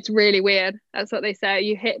 It's really weird. That's what they say.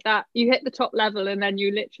 You hit the top level and then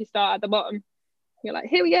you literally start at the bottom. You're like,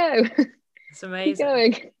 here we go. It's amazing. Keep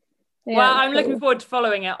going. Yeah, well, I'm cool. looking forward to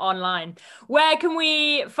following it online. Where can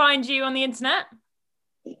we find you on the internet?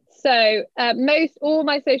 So all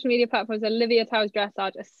my social media platforms are Olivia Towers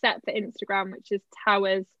Dressage, except for Instagram, which is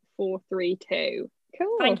Towers432.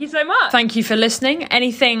 Cool. Thank you so much. Thank you for listening.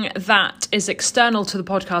 Anything that is external to the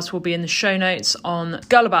podcast will be in the show notes on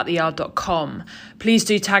girlabouttheyard.com. Please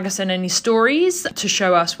do tag us in any stories to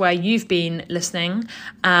show us where you've been listening,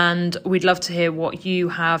 and we'd love to hear what you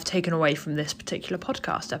have taken away from this particular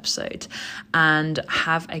podcast episode. And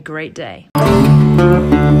have a great day.